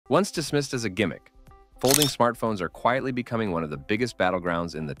Once dismissed as a gimmick, folding smartphones are quietly becoming one of the biggest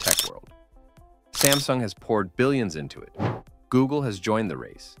battlegrounds in the tech world. Samsung has poured billions into it. Google has joined the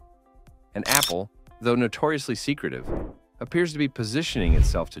race. And Apple, though notoriously secretive, appears to be positioning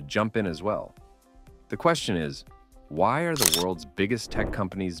itself to jump in as well. The question is, why are the world's biggest tech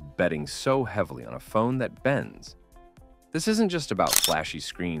companies betting so heavily on a phone that bends? This isn't just about flashy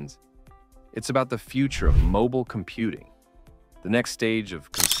screens. It's about the future of mobile computing, the next stage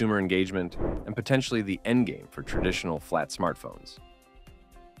of consumer engagement, and potentially the endgame for traditional flat smartphones.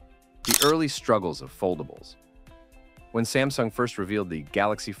 The early struggles of foldables. When Samsung first revealed the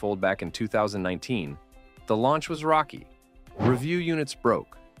Galaxy Fold back in 2019, the launch was rocky. Review units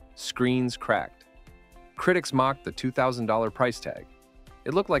broke, screens cracked. Critics mocked the $2,000 price tag.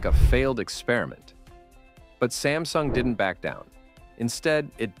 It looked like a failed experiment. But Samsung didn't back down.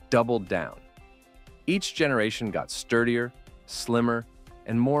 Instead, it doubled down. Each generation got sturdier, slimmer,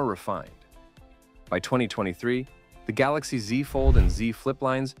 and more refined. By 2023, the Galaxy Z Fold and Z Flip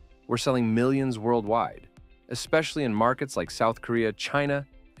lines were selling millions worldwide, especially in markets like South Korea, China,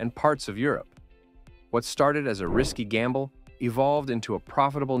 and parts of Europe. What started as a risky gamble evolved into a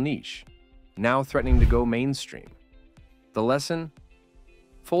profitable niche, now threatening to go mainstream. The lesson?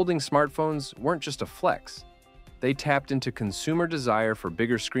 Folding smartphones weren't just a flex. They tapped into consumer desire for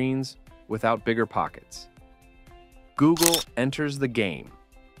bigger screens without bigger pockets. Google enters the game.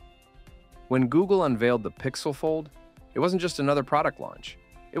 When Google unveiled the Pixel Fold, it wasn't just another product launch.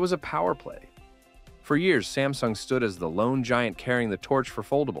 It was a power play. For years, Samsung stood as the lone giant carrying the torch for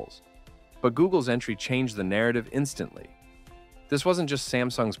foldables. But Google's entry changed the narrative instantly. This wasn't just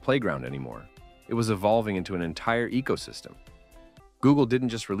Samsung's playground anymore. It was evolving into an entire ecosystem. Google didn't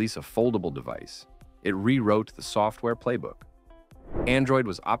just release a foldable device. It rewrote the software playbook. Android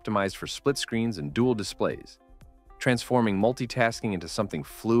was optimized for split screens and dual displays, transforming multitasking into something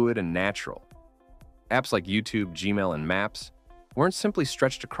fluid and natural. Apps like YouTube, Gmail, and Maps weren't simply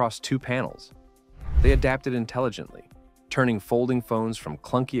stretched across two panels. They adapted intelligently, turning folding phones from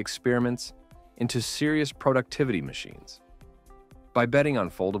clunky experiments into serious productivity machines. By betting on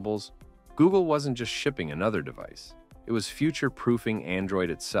foldables, Google wasn't just shipping another device. It was future-proofing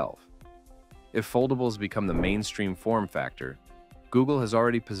Android itself. If foldables become the mainstream form factor, Google has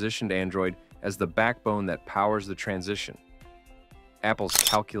already positioned Android as the backbone that powers the transition. Apple's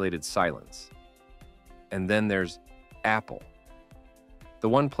calculated silence. And then there's Apple, the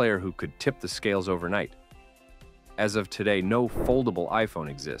one player who could tip the scales overnight. As of today, no foldable iPhone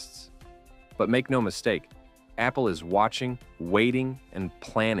exists. But make no mistake, Apple is watching, waiting, and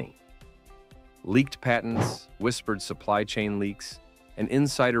planning. Leaked patents, whispered supply chain leaks, and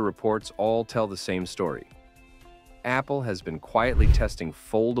insider reports all tell the same story. Apple has been quietly testing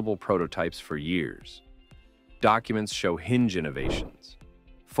foldable prototypes for years. Documents show hinge innovations,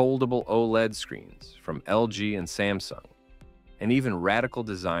 foldable OLED screens from LG and Samsung, and even radical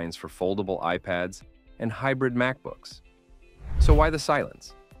designs for foldable iPads and hybrid MacBooks. So why the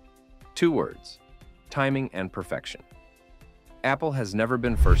silence? Two words: timing and perfection. Apple has never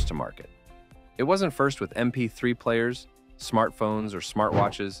been first to market. It wasn't first with MP3 players, smartphones, or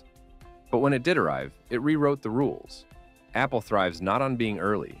smartwatches, but when it did arrive, it rewrote the rules. Apple thrives not on being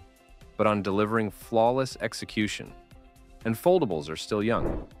early, but on delivering flawless execution. And foldables are still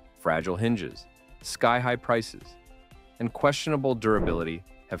young. Fragile hinges, sky-high prices, and questionable durability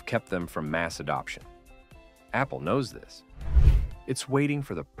have kept them from mass adoption. Apple knows this. It's waiting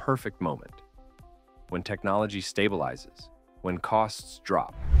for the perfect moment. When technology stabilizes, when costs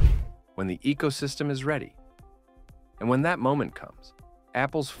drop, when the ecosystem is ready. And when that moment comes,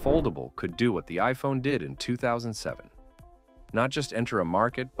 Apple's foldable could do what the iPhone did in 2007. Not just enter a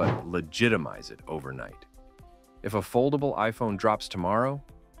market, but legitimize it overnight. If a foldable iPhone drops tomorrow,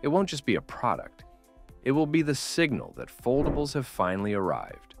 it won't just be a product. It will be the signal that foldables have finally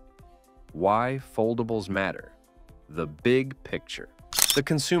arrived. Why foldables matter. The big picture. The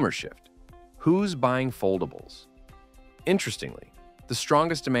consumer shift. Who's buying foldables? Interestingly, the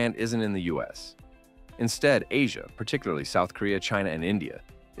strongest demand isn't in the US. Instead, Asia, particularly South Korea, China, and India,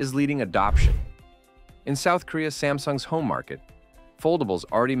 is leading adoption. In South Korea, Samsung's home market, foldables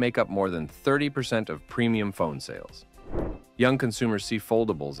already make up more than 30% of premium phone sales. Young consumers see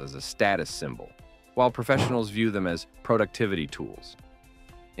foldables as a status symbol, while professionals view them as productivity tools.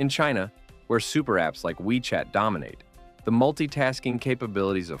 In China, where super apps like WeChat dominate, the multitasking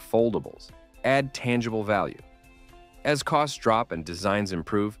capabilities of foldables add tangible value. As costs drop and designs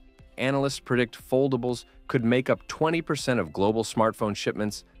improve, analysts predict foldables could make up 20% of global smartphone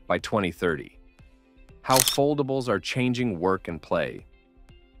shipments by 2030. How foldables are changing work and play.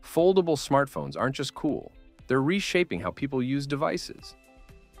 Foldable smartphones aren't just cool, they're reshaping how people use devices.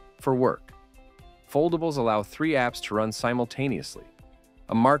 For work, foldables allow 3 apps to run simultaneously.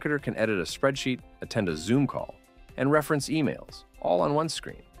 A marketer can edit a spreadsheet, attend a Zoom call, and reference emails, all on one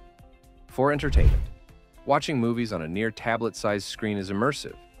screen. For entertainment, watching movies on a near tablet-sized screen is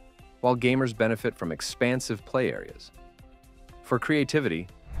immersive, while gamers benefit from expansive play areas. For creativity,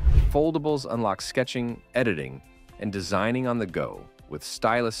 foldables unlock sketching, editing, and designing on the go with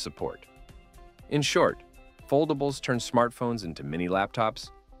stylus support. In short, foldables turn smartphones into mini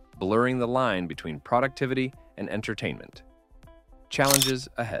laptops, blurring the line between productivity and entertainment. Challenges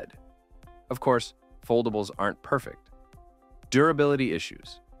ahead. Of course, foldables aren't perfect. Durability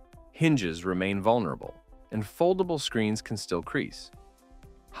issues. Hinges remain vulnerable, and foldable screens can still crease.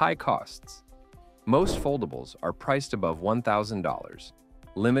 High costs. Most foldables are priced above $1,000,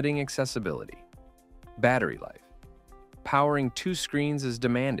 limiting accessibility. Battery life. Powering 2 screens is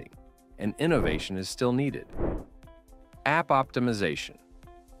demanding, and innovation is still needed. App optimization.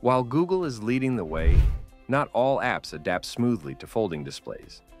 While Google is leading the way, not all apps adapt smoothly to folding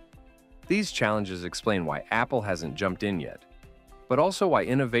displays. These challenges explain why Apple hasn't jumped in yet, but also why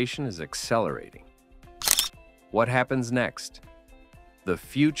innovation is accelerating. What happens next? The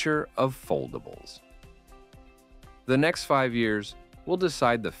future of foldables. The next 5 years will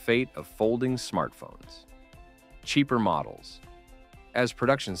decide the fate of folding smartphones. Cheaper models. As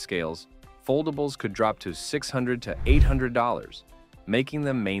production scales, foldables could drop to $600 to $800, making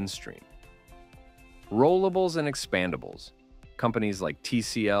them mainstream. Rollables and expandables. Companies like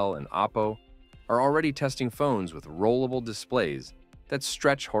TCL and Oppo are already testing phones with rollable displays that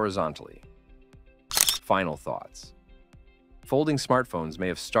stretch horizontally. Final thoughts. Folding smartphones may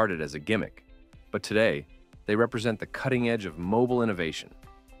have started as a gimmick, but today, they represent the cutting edge of mobile innovation.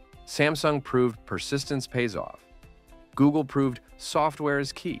 Samsung proved persistence pays off. Google proved software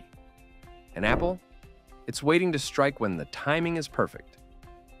is key. And Apple? It's waiting to strike when the timing is perfect.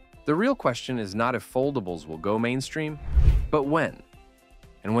 The real question is not if foldables will go mainstream, but when.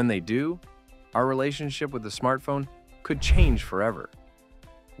 And when they do, our relationship with the smartphone could change forever.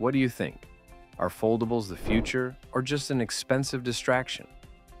 What do you think? Are foldables the future or just an expensive distraction?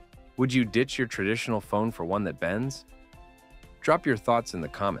 Would you ditch your traditional phone for one that bends? Drop your thoughts in the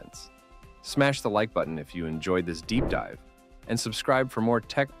comments. Smash the like button if you enjoyed this deep dive, and subscribe for more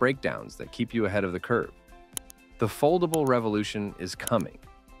tech breakdowns that keep you ahead of the curve. The foldable revolution is coming,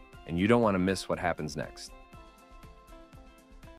 and you don't want to miss what happens next.